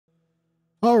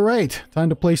All right, time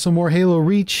to play some more Halo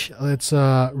Reach. Let's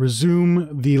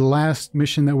resume the last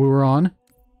mission that we were on.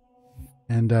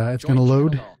 And it's going to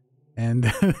load. And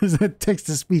there's a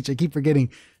text-to-speech. I keep forgetting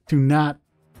to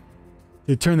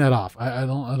turn that off. I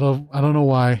don't know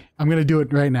why. I'm going to do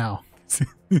it right now.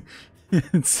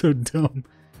 It's so dumb.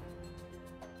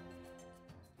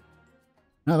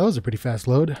 Now that was a pretty fast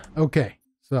load. Okay,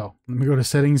 so let me go to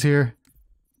settings here.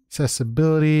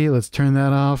 Accessibility, let's turn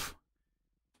that off.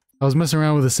 I was messing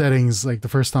around with the settings like the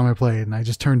first time I played, and I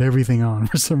just turned everything on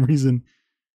for some reason.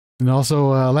 And also,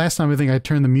 last time I think I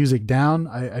turned the music down.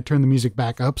 I turned the music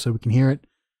back up so we can hear it,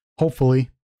 hopefully.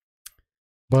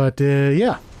 But,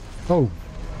 yeah. Oh.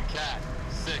 Cat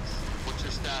 6, what's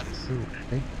your status? Ooh,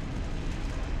 okay.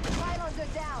 Pylons are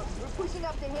down. We're pushing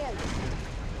up the hill.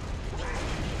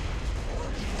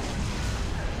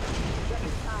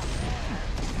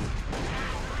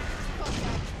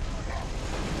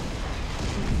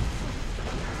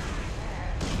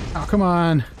 Oh, come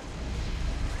on.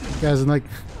 You guys are like...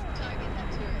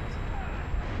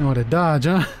 know how to dodge,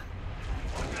 huh?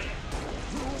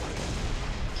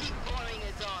 Keep pouring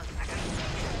it on.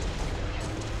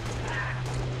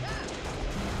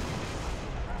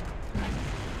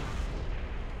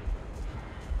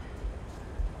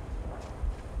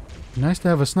 Nice to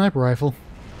have a sniper rifle.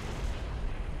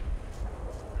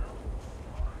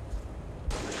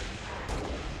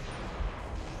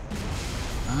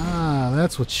 Ah,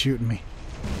 that's what's shooting me.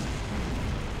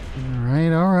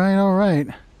 Alright, alright, alright.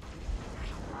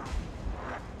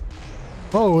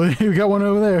 Oh, we got one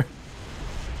over there.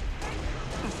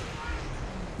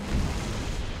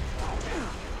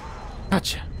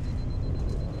 Gotcha.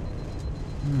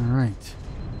 Alright.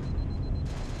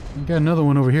 We got another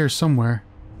one over here somewhere.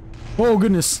 Oh,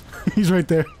 goodness. He's right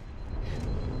there.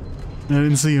 I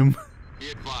didn't see him. Be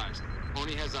advised,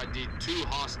 Pony has ID'd 2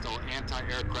 hostile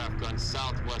anti-aircraft guns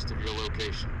southwest of your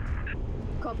location.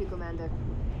 Copy, Commander.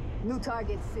 New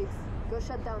target 6. Go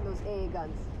shut down those AA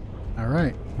guns.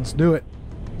 Alright, let's do it.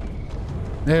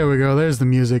 There we go, there's the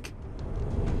music.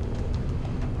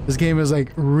 This game is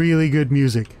like really good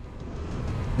music.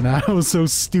 And I was so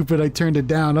stupid I turned it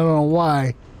down, I don't know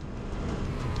why.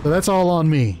 So that's all on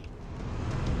me.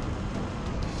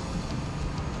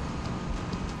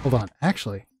 Hold on,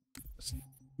 actually, let's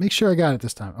make sure I got it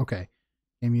this time. Okay,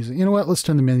 game music. You know what? Let's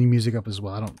turn the menu music up as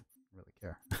well. I don't really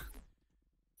care. I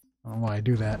don't know why I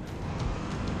do that.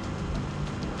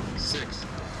 6,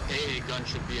 AA gun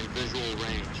should be in visual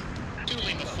range. To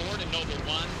Lima 4 to Nova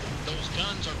 1, those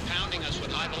guns are pounding us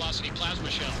with high-velocity plasma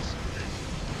shells.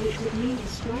 Which would mean a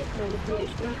strike by the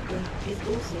British background is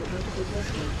also out of the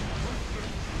question.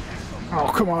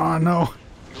 Oh, come on, no.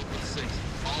 Nova 6,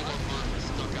 all of Earth is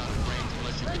stuck out of range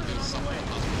unless you can do something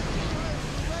about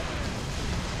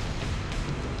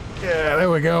it. Yeah, there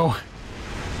we go.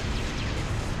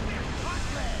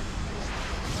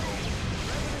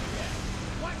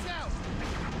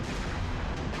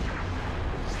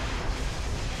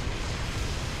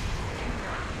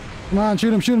 Come on,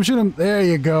 shoot him, shoot him, shoot him. There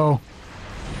you go.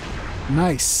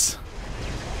 Nice.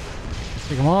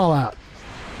 Take them all out.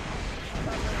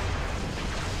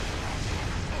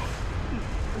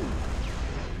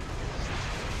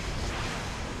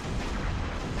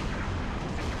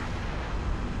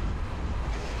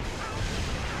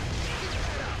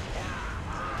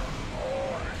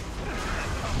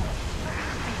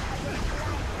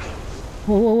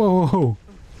 Whoa, whoa, whoa, whoa.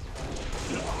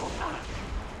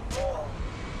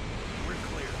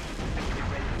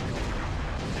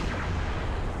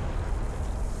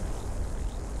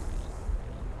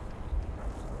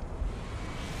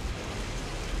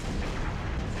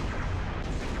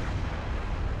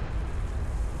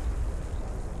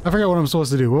 I forgot what I'm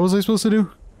supposed to do. What was I supposed to do?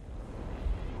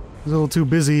 I was a little too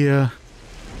busy,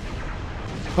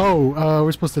 Oh,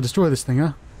 we're supposed to destroy this thing,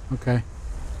 huh? Okay.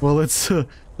 Well, let's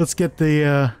get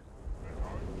the,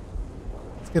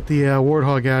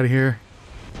 Warthog out of here.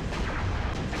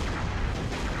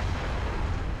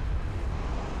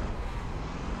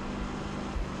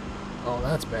 Oh,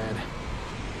 that's bad.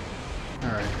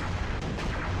 Alright.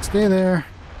 Stay there.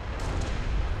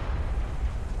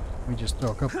 Let me just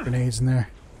throw a couple grenades in there.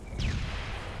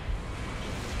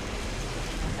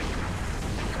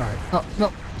 Sorry. Oh,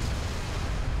 no.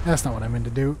 That's not what I meant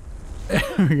to do. There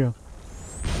we go.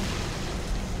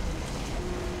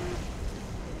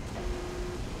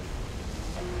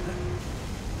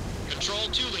 Control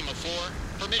to Lima 4,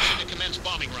 permission to commence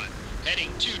bombing run. Heading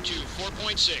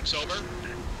 224.6, over.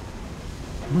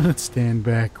 Let's stand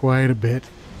back quite a bit.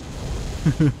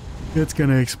 It's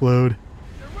gonna explode.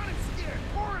 They're running scared.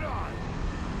 Pour it on.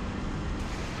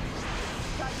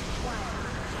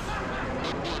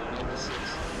 Good work, Nova 6.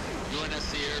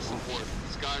 Nice and important.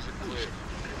 Skies are clear.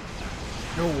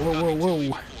 Whoa, whoa,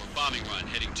 whoa. Bombing run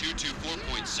heading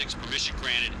 224.6. Permission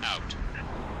granted. Out.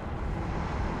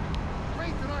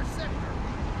 Wraith in our sector.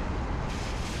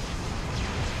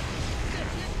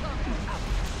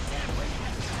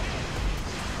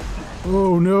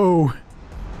 Oh no.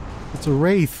 It's a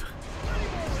Wraith.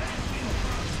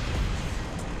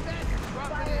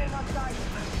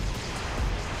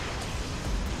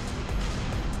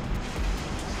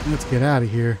 Let's get out of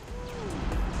here.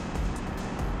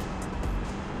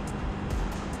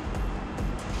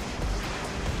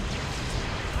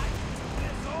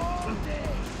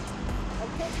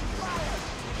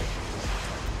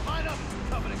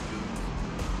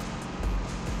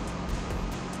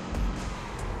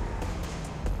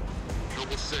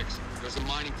 Noble 6, there's a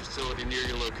mining facility near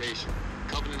your location.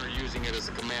 Covenant are using it as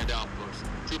a command outpost.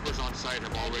 Troopers on site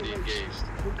have already engaged.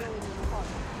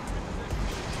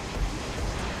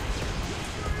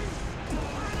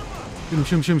 Shoot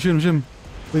him, shoot him, shoot him, shoot him.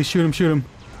 Please shoot him, shoot him.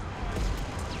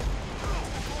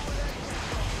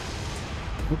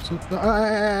 Oops, oops.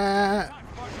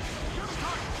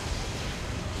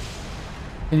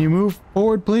 Can you move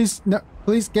forward, please? No,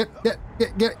 please get out of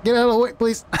the way,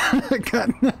 please.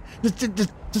 God, no.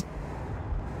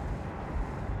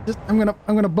 Just, I'm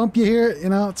gonna bump you here. You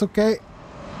know, it's okay.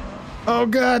 Oh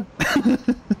God.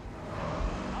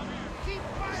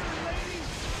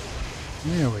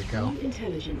 There we go.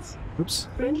 Intelligence. Oops.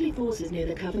 Friendly forces near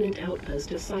the Covenant outpost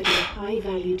have sighted a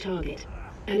high-value target.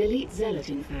 An elite zealot,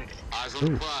 in fact. Eyes on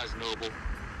the prize, Noble.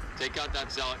 Take out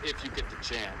that zealot if you get the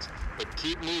chance, but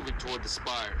keep moving toward the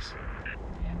spires.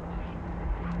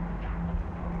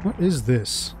 What is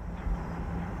this?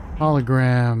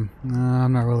 Hologram. No,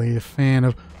 I'm not really a fan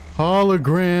of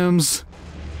holograms.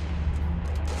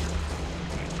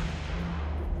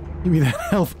 Give me that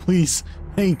health, please.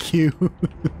 Thank you.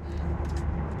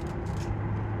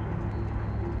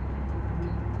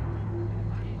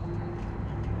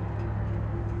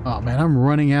 Oh man, I'm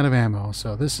running out of ammo,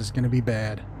 so this is gonna be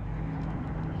bad.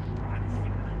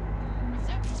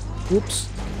 Whoops.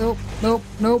 Nope, nope,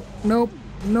 nope, nope,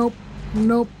 nope,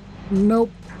 nope,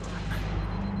 nope.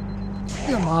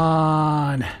 Come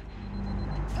on.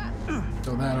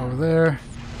 Throw that over there.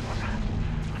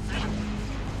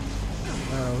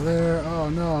 That over there. Oh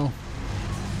no.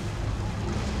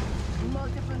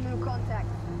 Multiple new contacts.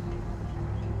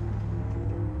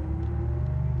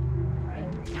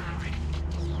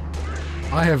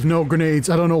 I have no grenades.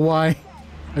 I don't know why.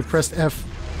 I pressed F.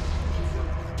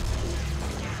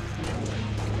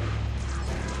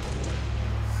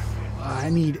 I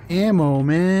need ammo,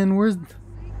 man. Where's... Give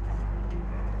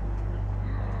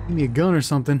me a gun or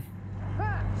something.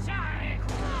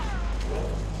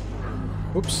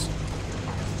 Oops.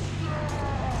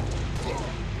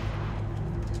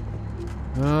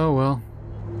 Oh, well.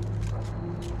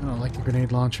 I don't like the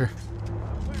grenade launcher.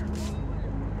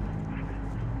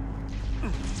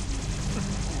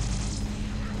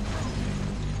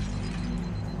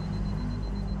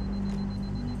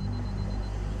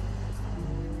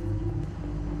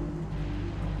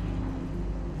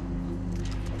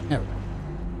 There we go.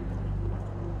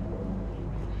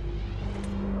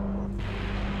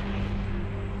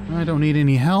 I don't need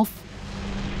any health.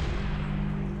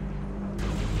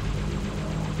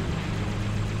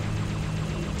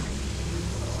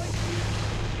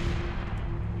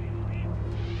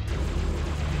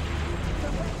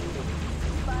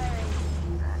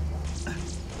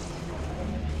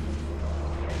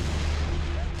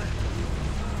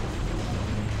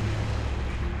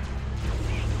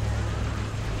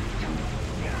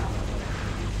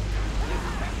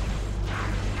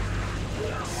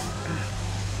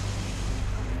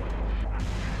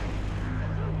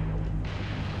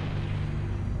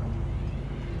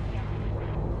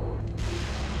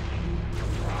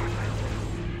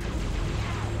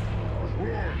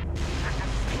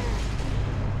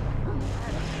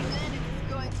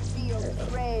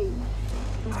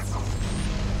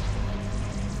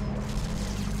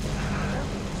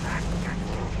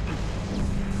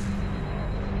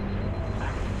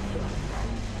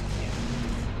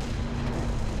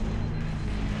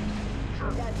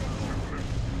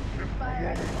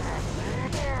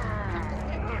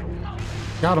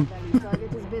 Got him. Target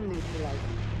has been neutralized.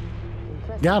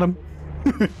 Impressive. Got him.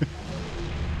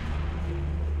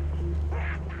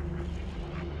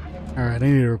 Alright, I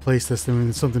need to replace this thing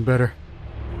with something better.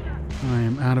 I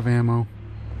am out of ammo.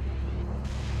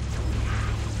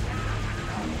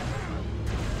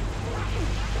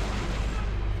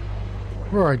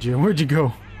 Where are you? Where'd you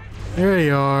go? There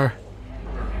you are.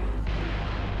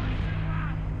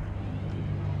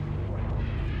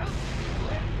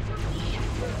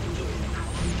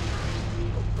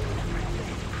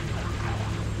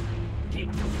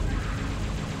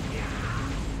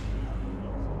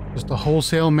 Just a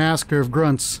wholesale massacre of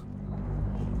grunts.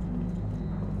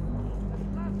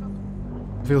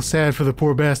 I feel sad for the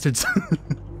poor bastards.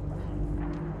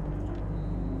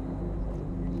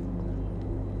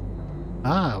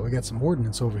 Ah, we got some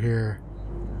ordnance over here.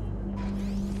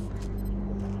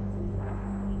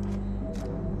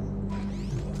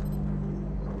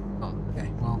 Oh,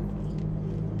 okay, well.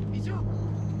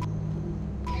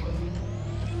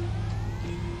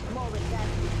 More with that,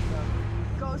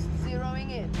 Ghost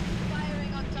zeroing in.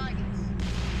 Firing on targets.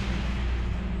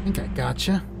 I think I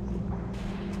gotcha.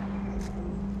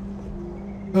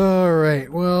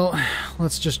 Alright, well,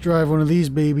 let's just drive one of these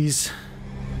babies.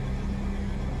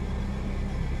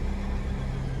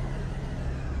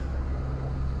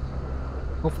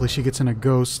 Hopefully she gets in a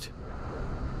ghost.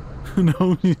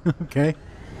 No? Okay.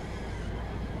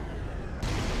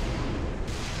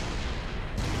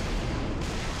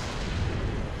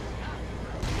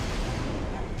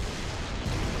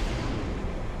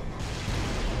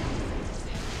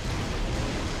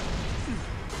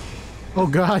 Oh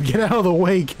god, get out of the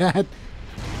way, cat.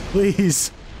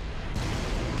 Please.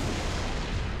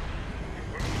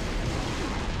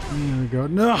 There we go.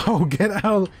 No, get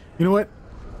out. You know what?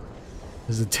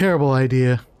 This is a terrible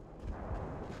idea.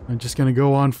 I'm just gonna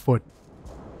go on foot.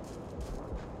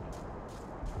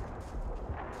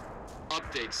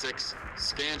 Update 6.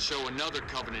 Scans show another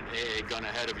Covenant AA gun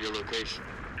ahead of your location.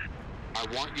 I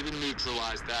want you to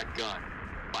neutralize that gun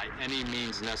by any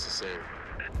means necessary.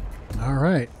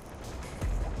 Alright.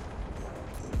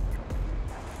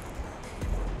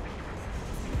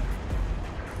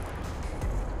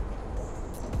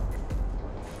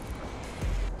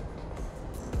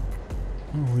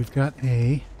 Oh, we've got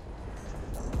a...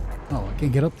 Oh, I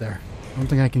can't get up there. I don't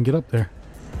think I can get up there.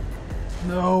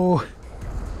 No! I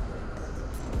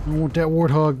don't want that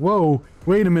warthog. Whoa!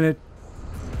 Wait a minute!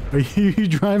 Are you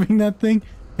driving that thing?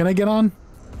 Can I get on?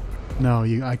 No,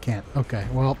 I can't. Okay,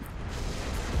 well...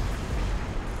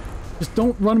 Just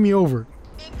don't run me over.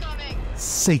 Incoming!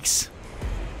 Sakes.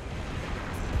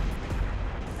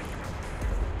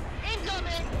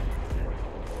 Incoming!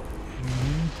 What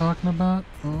are you talking about?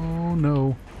 Oh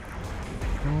no.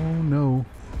 Oh no.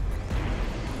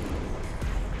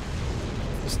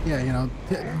 Just, yeah, you know.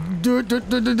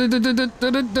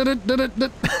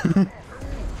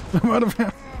 I'm out of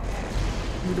here.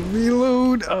 Need to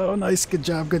reload. Oh, nice. Good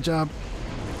job. Good job.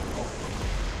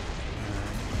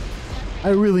 I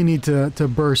really need to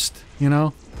burst, you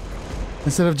know?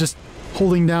 Instead of just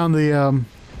holding down the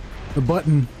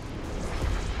button.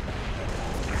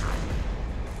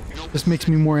 This makes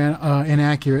me more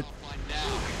inaccurate.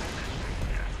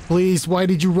 Please, why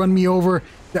did you run me over?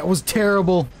 That was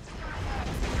terrible.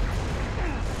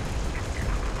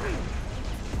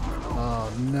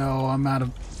 Oh no, I'm out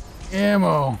of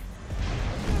ammo.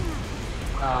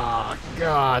 Oh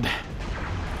god.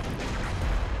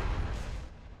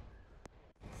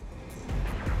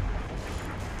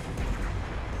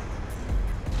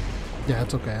 Yeah,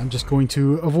 it's okay. I'm just going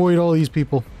to avoid all these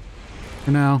people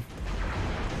for now.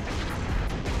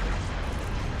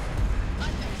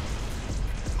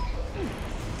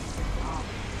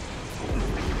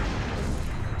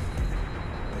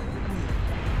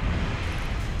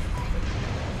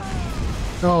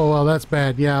 Oh, well, that's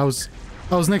bad. Yeah, I was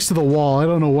next to the wall. I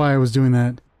don't know why I was doing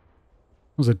that. It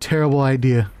was a terrible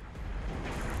idea.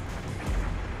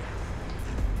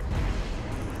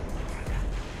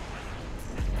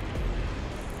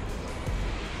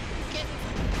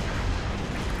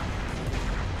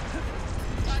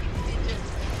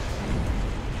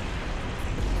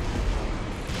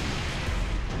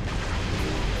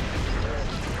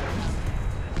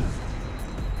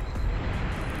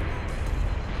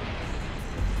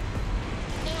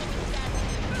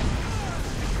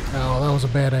 Oh, that was a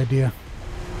bad idea.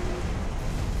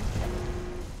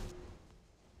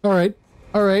 Alright.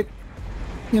 Alright.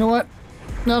 You know what?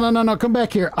 No, come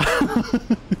back here.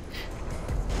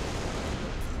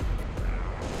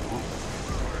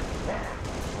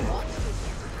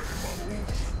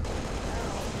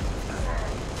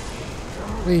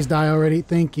 Please die already.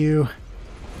 Thank you.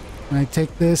 Can I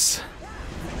take this?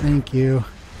 Thank you.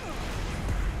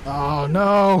 Oh,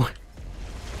 no!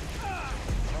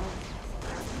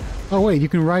 Oh wait, you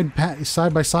can ride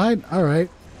side by side? Alright.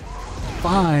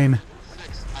 Fine.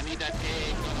 I need that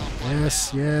AA gun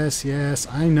off. Yes.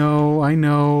 I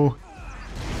know.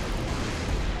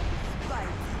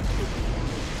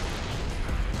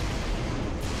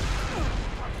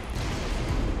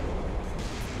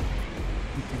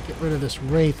 We can get rid of this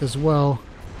wraith as well.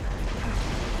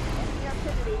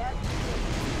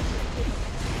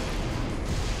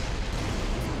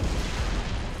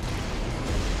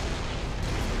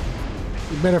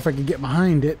 better if I could get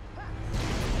behind it.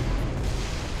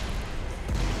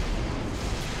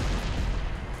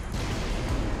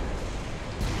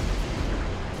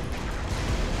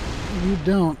 You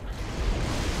don't.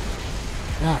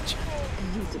 Gotcha.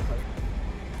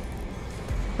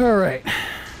 Alright.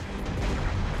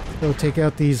 Go take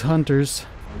out these hunters.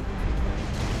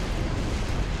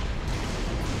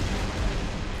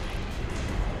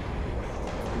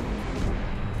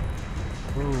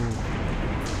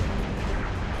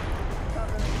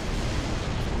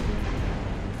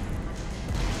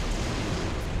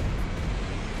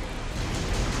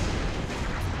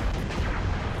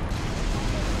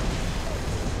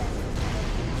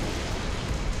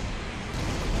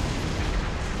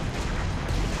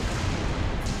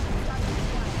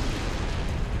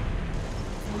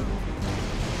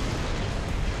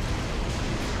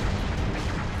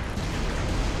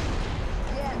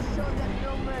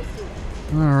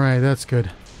 Alright, that's good.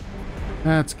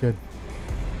 That's good.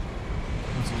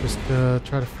 Let's just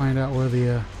try to find out where the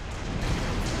There's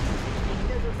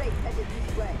a race headed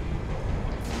this way.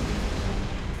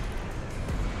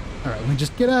 Alright, let me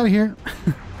just get out of here.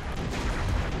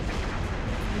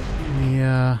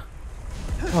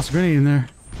 Lost a grenade in there.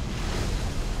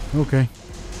 Okay.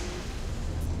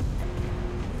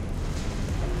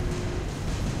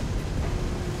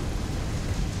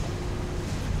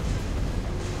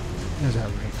 There's that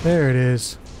right. There it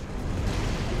is.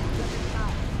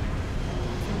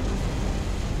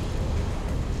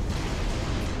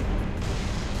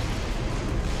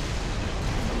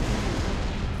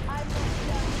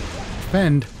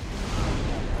 Defend.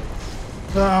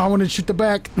 Oh, I want to shoot the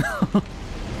back.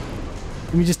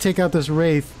 Let me just take out this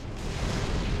wraith.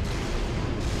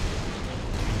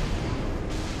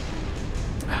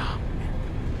 Oh,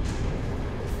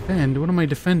 man. Defend? What am I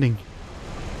defending?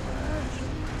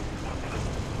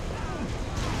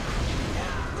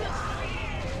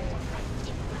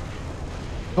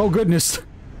 Oh goodness!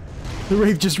 The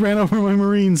wraith just ran over my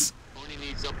marines. Only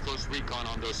needs up close recon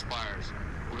on those spires.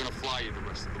 We're gonna fly you the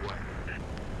rest of the way.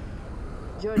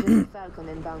 George and Falcon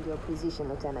inbound your position,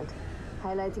 Lieutenant.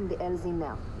 Highlighting the LZ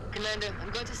now. Commander, I'm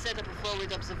going to set up a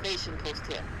forward observation post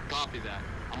here. Copy that.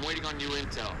 I'm waiting on you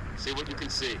intel. See what you can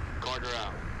see. Carter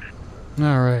out.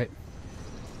 Alright.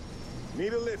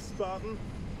 Need a lift, Spartan?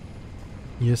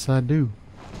 Yes, I do.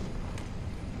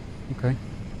 Okay.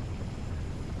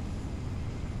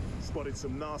 Spotted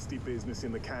some nasty business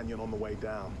in the canyon on the way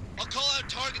down. I'll call out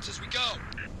targets as we go.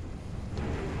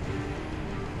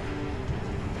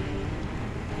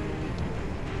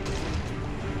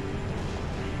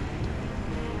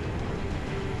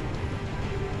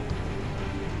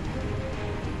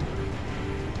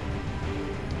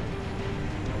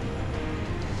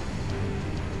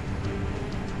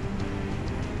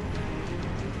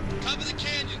 Top of the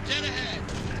canyon, dead ahead.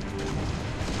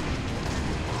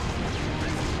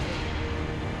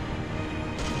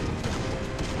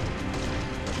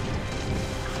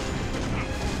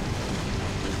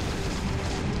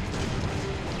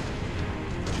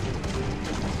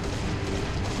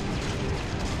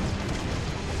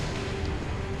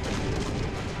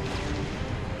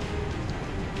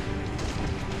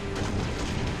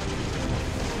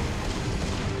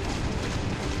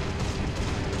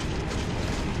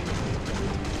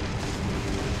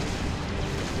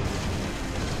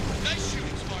 Nice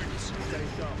shooting, Spartans. Stay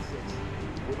sharp, Six.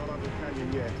 We're not under the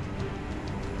canyon yet.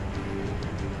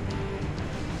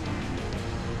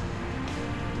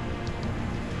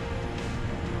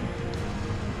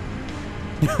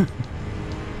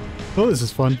 Oh, this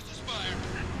is fun.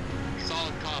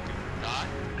 Solid copy. Dot.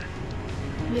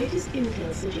 Latest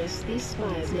intel suggests these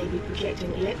spires may be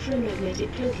projecting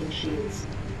electromagnetic cloaking shields.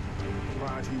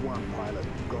 Priority 1, pilot.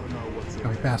 Gotta know what's in Can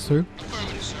we there. pass through?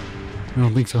 Affirmative, sir. I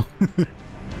don't think so.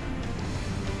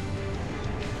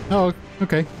 Oh,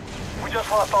 okay. We just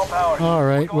lost all power.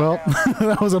 Alright, well,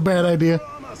 that was a bad idea.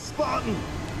 Armor, Spartan!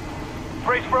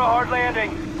 Brace for a hard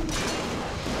landing.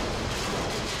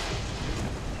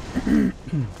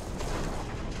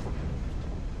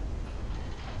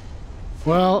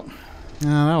 Well,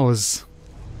 that was...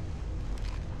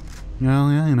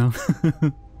 Well, yeah, you know.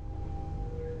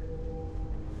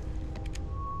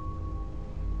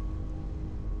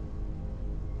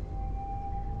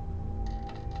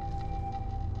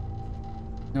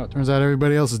 No, it turns out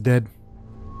everybody else is dead.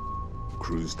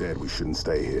 Crew's dead. We shouldn't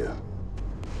stay here.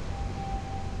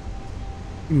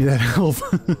 Give me that health.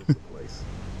 Place.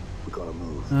 We gotta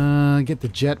move. Get the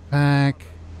jetpack.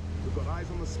 We've got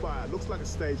eyes on the spire. Looks like a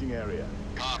staging area.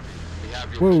 Copy. We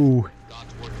have your Whoa.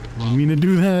 Dot's working the I didn't problem. mean to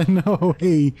do that. No,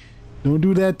 hey. Don't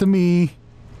do that to me.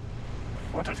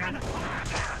 Oh,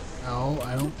 No,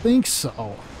 I don't think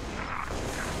so.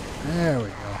 There we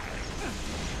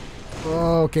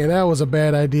go. Okay, that was a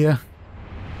bad idea.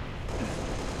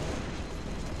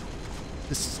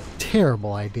 This is a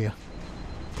terrible idea.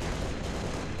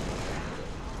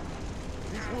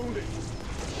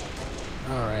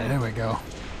 Alright, there we go.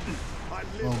 A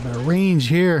little bit of range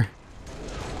here.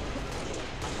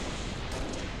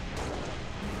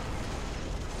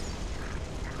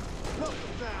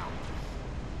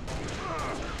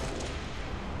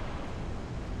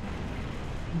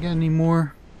 Got any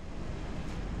more?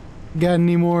 Got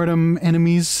any more of them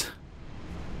enemies?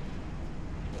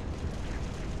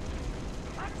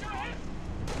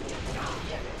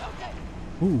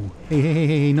 Ooh,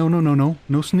 hey, no,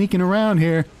 no sneaking around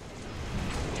here.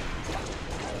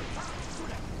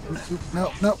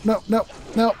 No,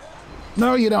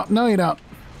 you don't, no, you don't.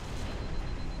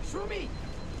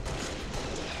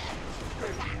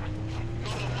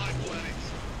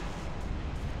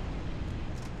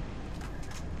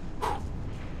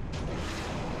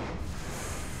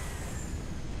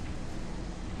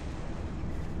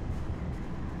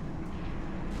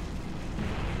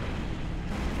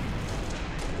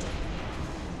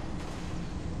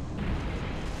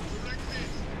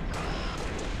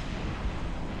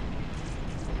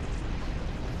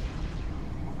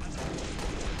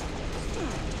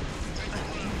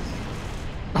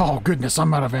 Oh goodness,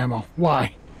 I'm out of ammo.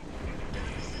 Why?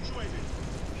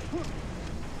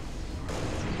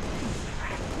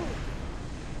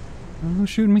 Who's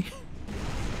shooting me?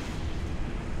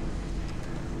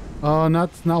 Oh,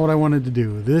 that's not what I wanted to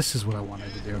do. This is what I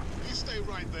wanted to do. You stay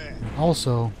right there. And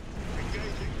also,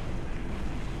 Engaging.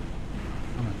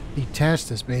 I'm gonna detach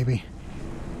this baby.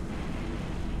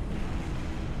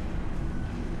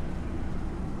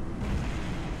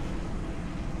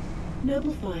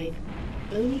 Noble 5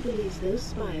 only believes those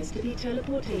spires to be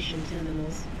teleportation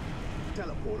terminals.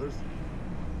 Teleporters.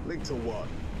 Linked to what?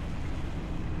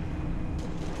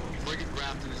 Frigate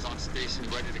Grafton is on station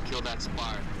ready to kill that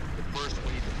spire. But first,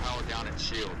 we need to power down its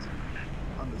shield.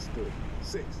 Understood.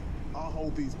 6. I'll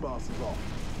hold these bastards off.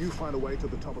 You find a way to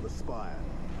the top of the spire.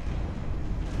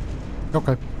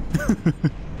 Okay.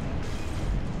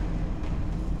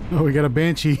 Oh, we got a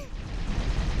Banshee.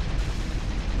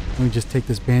 Let me just take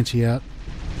this Banshee out.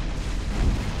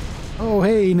 Oh,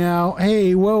 hey now.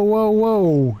 Hey,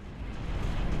 whoa.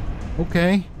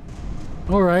 Okay.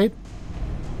 Alright.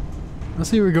 I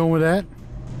see where we're going with that.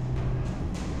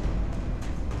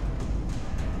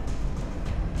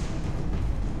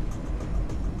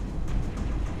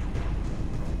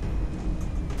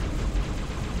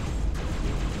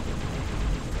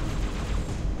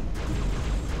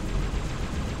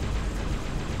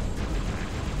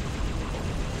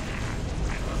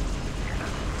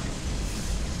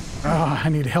 Oh, I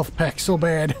need a health pack so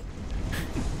bad.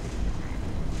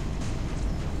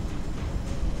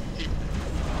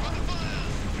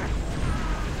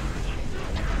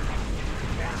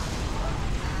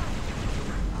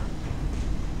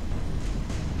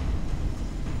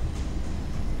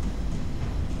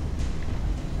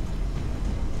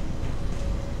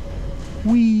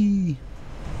 Whee!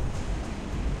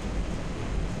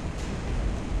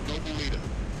 Noble leader.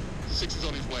 6 is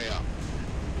on his way out.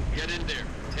 Get in there.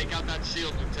 Take out that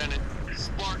shield, Lieutenant.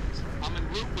 Spartans, I'm en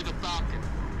route with a Falcon.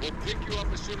 We'll pick you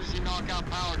up as soon as you knock out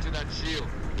power to that shield.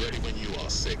 Ready when you are,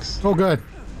 6. Oh, good.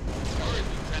 Hurry,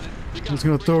 Lieutenant. We I'm just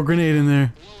gonna throw a grenade in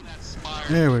there. blow that spire.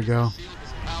 There we go. The shield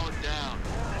is powered down.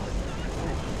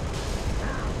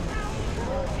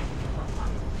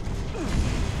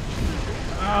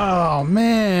 Oh,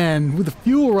 man. With the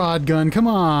fuel rod gun. Come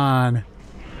on.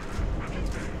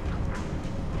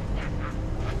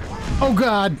 Oh,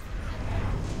 God.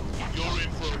 You're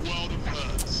in for a world of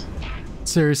hurts.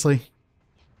 Seriously.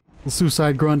 The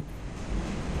suicide grunt.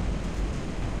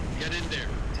 Get in there.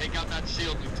 Take out that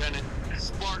shield, Lieutenant.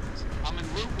 Spartans, I'm en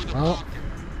route with a Well. Falcon.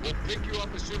 We'll pick you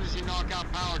up as soon as you knock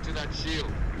out power to that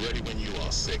shield. Ready when you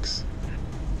are, 6.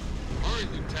 Hurry,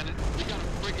 Lieutenant. We got a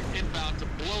frigate inbound to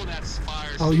blow that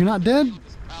spire. Oh, you're not dead?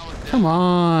 Come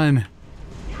on. Laying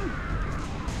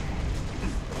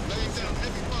down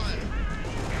heavy fire.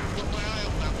 Put my eye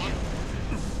on that one.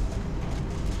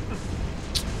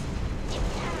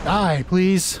 Die,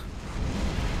 please.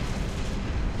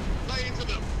 Lay into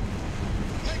them.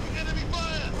 Take enemy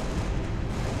fire.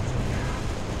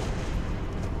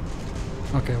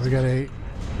 Okay, we got a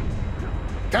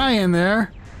guy in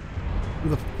there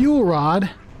with a fuel rod.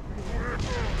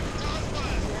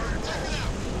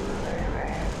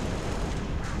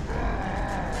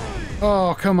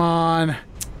 Oh, come on.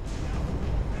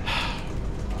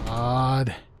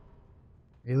 God.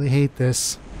 Really hate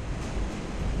this.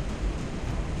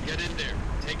 Get in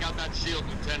shield,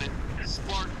 Lieutenant.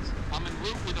 Spartans, I'm en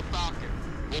route with a Falcon.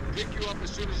 We'll pick you up as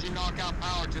soon as you knock out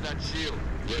power to that shield.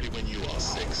 Ready when you are,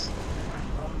 6.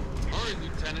 Hurry,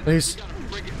 Lieutenant. Please. We got a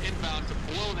frigate inbound to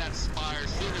blow that spire as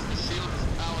soon as the shield is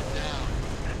powered down.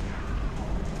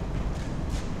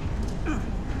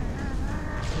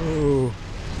 Oh.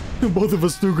 Both of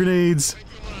us threw grenades. Take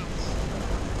your rounds.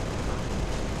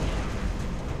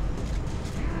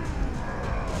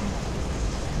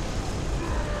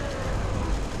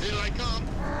 Here I come.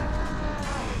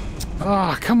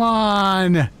 Ah, come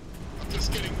on. I'm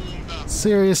just getting warmed up.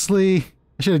 Seriously.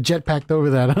 I should have jetpacked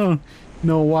over that. I don't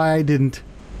know why I didn't.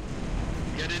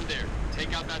 Get in there.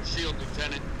 Take out that shield,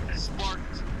 Lieutenant.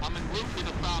 Spartans, I'm en route with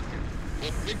a Falcon.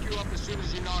 We'll pick you up as soon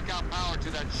as you knock out power to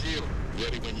that shield.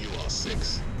 Ready when you are,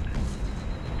 6.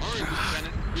 Hurry,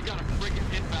 Lieutenant. We got a frigate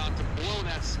inbound to blow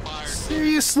that spire.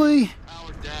 Seriously?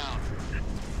 Power down.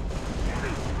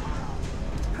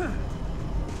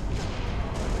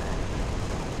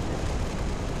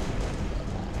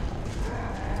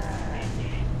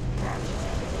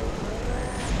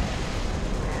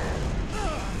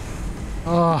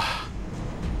 Oh.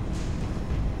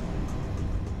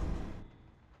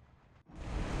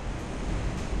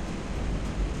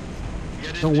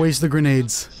 Get in Don't there. waste the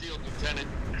grenades. Shield, Lieutenant.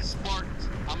 Spartans,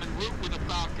 I'm en route with a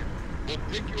Falcon. We'll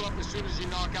pick you up as soon as you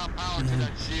knock out power to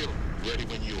that shield. Ready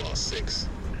when you are, 6.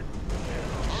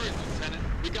 Hurry, Lieutenant.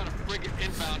 We got a frigate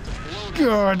inbound to blow that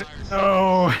God. spire.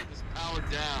 Oh. This power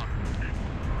down.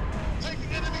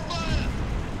 Taking enemy fire.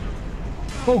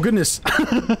 Oh, goodness.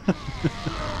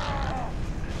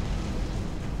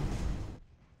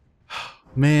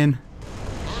 Man.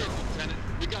 Hurry, Lieutenant.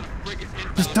 We got a frigate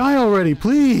inbound. Just die already,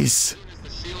 please.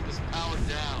 As soon as the shield is powered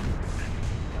down.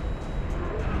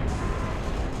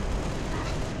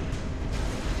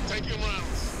 Take your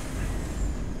rounds.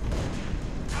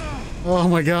 Oh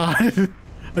my god.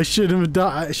 I shouldn't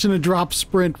have dropped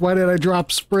sprint. Why did I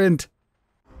drop sprint?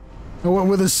 I went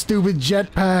with a stupid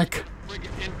jetpack.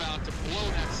 Frigate inbound to blow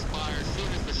that spire as soon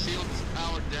as the shield is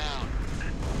powered down.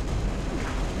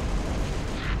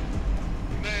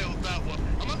 Nailed that one.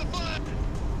 I'm on the fire.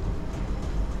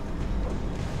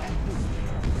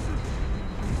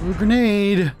 Ooh,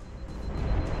 grenade.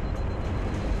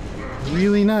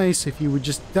 Really nice if you would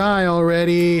just die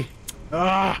already.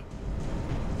 Ah.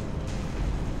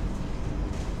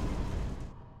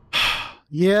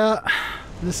 Yeah,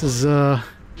 this is We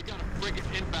got a frigate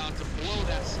inbound to blow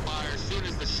that spire as soon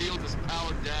as the shield is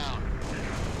powered down.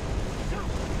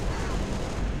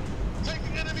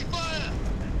 Taking enemy fire.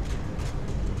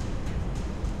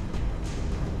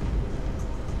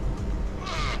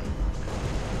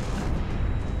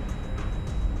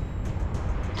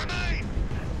 Grenade.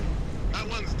 That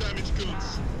one's damaged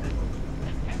goods.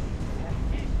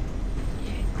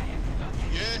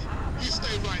 Yeah, you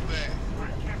stay right there.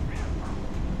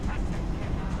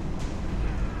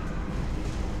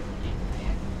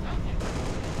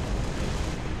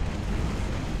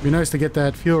 be nice to get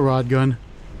that fuel rod gun.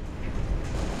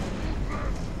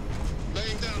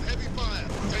 Laying down heavy fire.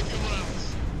 Take your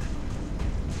rounds.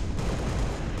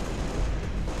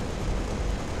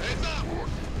 Heads up.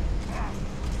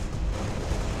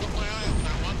 Got my eye on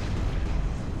that one.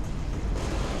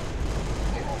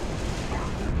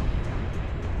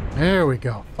 There we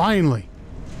go. Finally.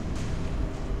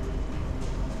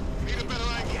 Need a better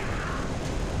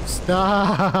angle.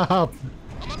 Stop.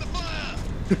 I'm under fire.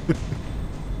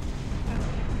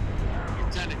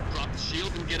 Lieutenant, drop the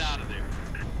shield and get out of there.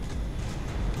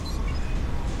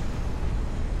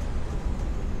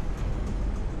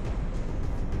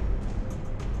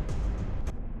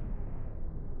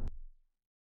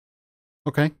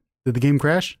 Okay. Did the game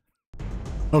crash?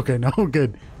 Okay, no,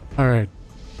 good. Alright.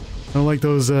 I don't like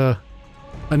those,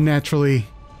 unnaturally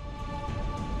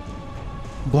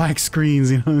black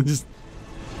screens, you know, just...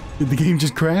 Did the game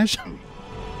just crash?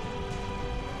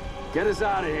 Get us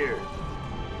out of here.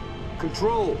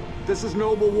 Control, this is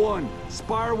Noble 1.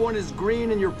 Spire 1 is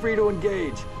green and you're free to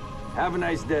engage. Have a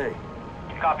nice day.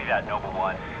 Copy that, Noble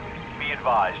 1. Be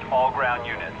advised, all ground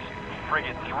units.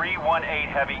 Frigate 318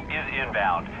 Heavy is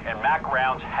inbound, and MAC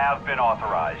rounds have been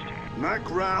authorized. Mac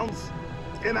rounds?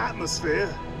 In atmosphere?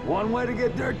 One way to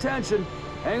get their attention.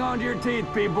 Hang on to your teeth,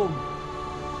 people.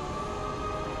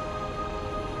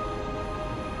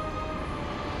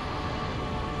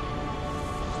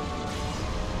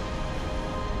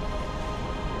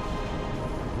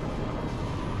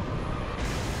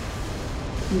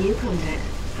 New contact.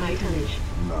 High tonnage.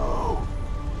 No.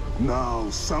 No,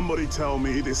 somebody tell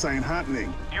me this ain't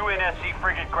happening. UNSC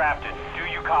Frigate Grafton, do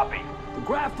you copy? The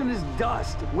Grafton is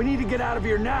dust. We need to get out of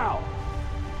here now.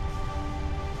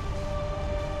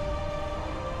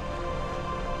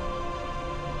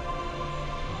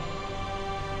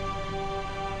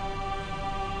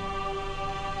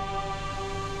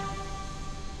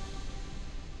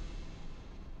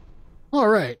 All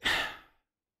right. I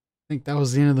think that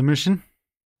was the end of the mission.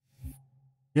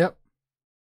 Yep.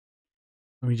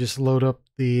 Let me just load up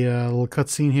the little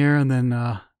cutscene here, and then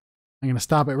I'm going to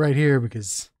stop it right here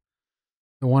because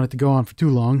I don't want it to go on for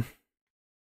too long.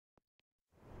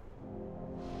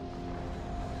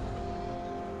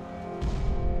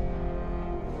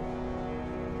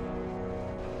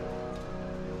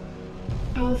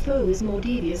 Our foe is more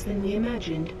devious than we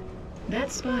imagined.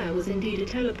 That spire was indeed a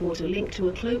teleporter linked to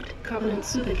a cloaked Covenant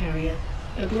supercarrier,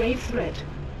 a grave threat.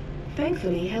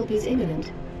 Thankfully, help is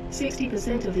imminent.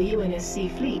 60% of the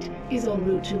UNSC fleet is en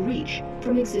route to Reach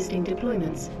from existing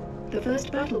deployments. The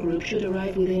first battle group should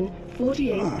arrive within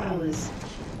 48 hours.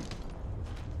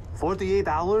 48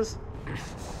 hours?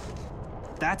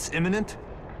 That's imminent?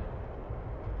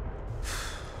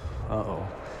 Uh-oh.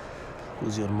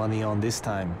 Who's your money on this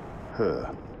time?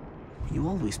 Her. You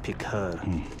always pick her.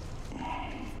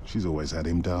 She's always had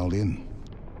him dialed in.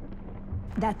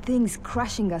 That thing's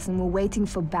crushing us and we're waiting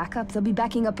for backup. They'll be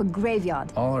backing up a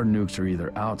graveyard. All our nukes are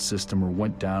either out system or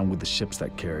went down with the ships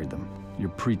that carried them. You're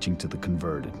preaching to the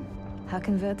converted. How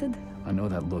converted? I know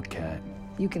that look, Cat.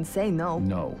 You can say no.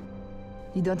 No.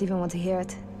 You don't even want to hear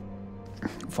it?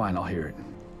 Fine, I'll hear it.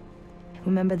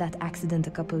 Remember that accident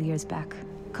a couple years back?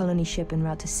 Colony ship en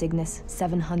route to Cygnus,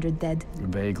 700 dead.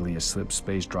 Vaguely a slip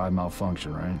space drive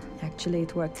malfunction, right? Actually,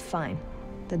 it worked fine.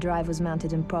 The drive was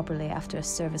mounted improperly after a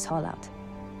service haul-out.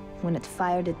 When it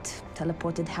fired, it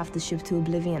teleported half the ship to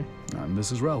oblivion. And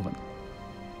this is relevant.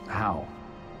 How?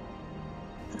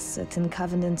 A certain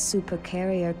Covenant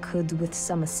supercarrier could, with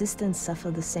some assistance, suffer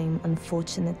the same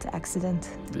unfortunate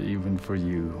accident. Even for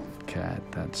you, Cat,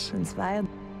 that's Inspired?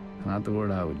 not the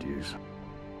word I would use.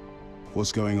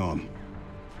 What's going on?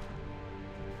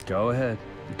 Go ahead.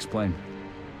 Explain.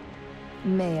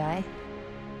 May I?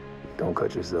 Don't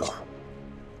cut yourself.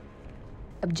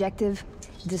 Objective: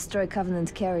 destroy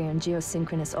Covenant carrier in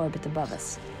geosynchronous orbit above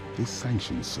us. This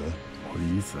sanctions, sir. What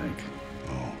do you think?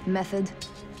 Method: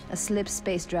 a slip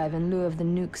space drive in lieu of the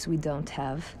nukes we don't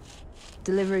have.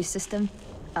 Delivery system: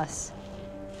 us.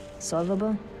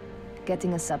 Solvable: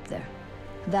 getting us up there.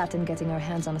 That and getting our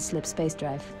hands on a slip space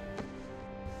drive.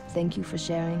 Thank you for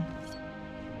sharing.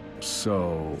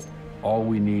 So, all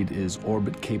we need is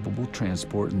orbit-capable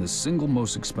transport and the single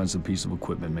most expensive piece of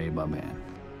equipment made by man.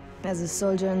 As a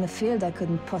soldier in the field, I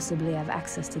couldn't possibly have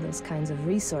access to those kinds of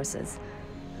resources.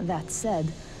 That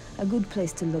said, a good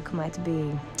place to look might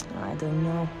be, I don't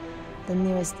know, the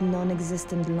nearest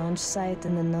non-existent launch site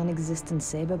and the non-existent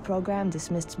Saber program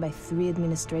dismissed by 3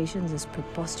 administrations as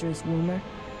preposterous rumor,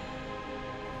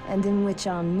 and in which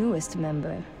our newest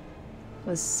member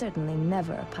was certainly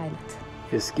never a pilot.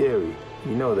 You're scary.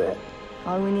 You know that.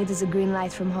 All we need is a green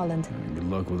light from Holland. Good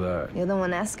luck with that. You're the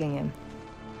one asking him.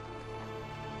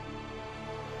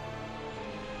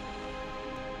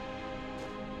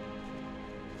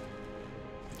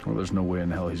 Well, there's no way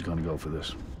in hell he's gonna go for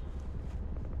this.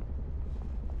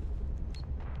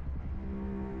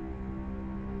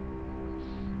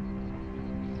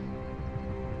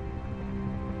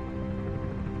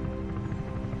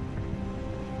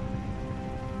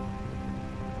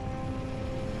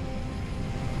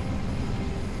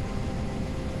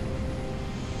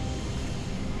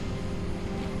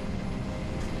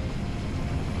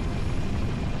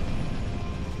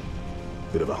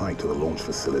 Bit of a hike to the launch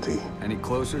facility. Any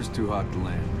closer, it's too hot to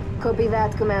land. Copy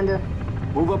that, Commander.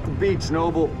 Move up the beach,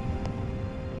 Noble.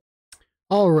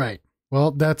 All right.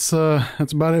 Well, that's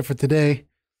about it for today.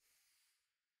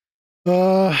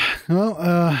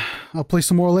 I'll play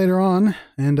some more later on,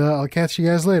 and I'll catch you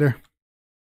guys later.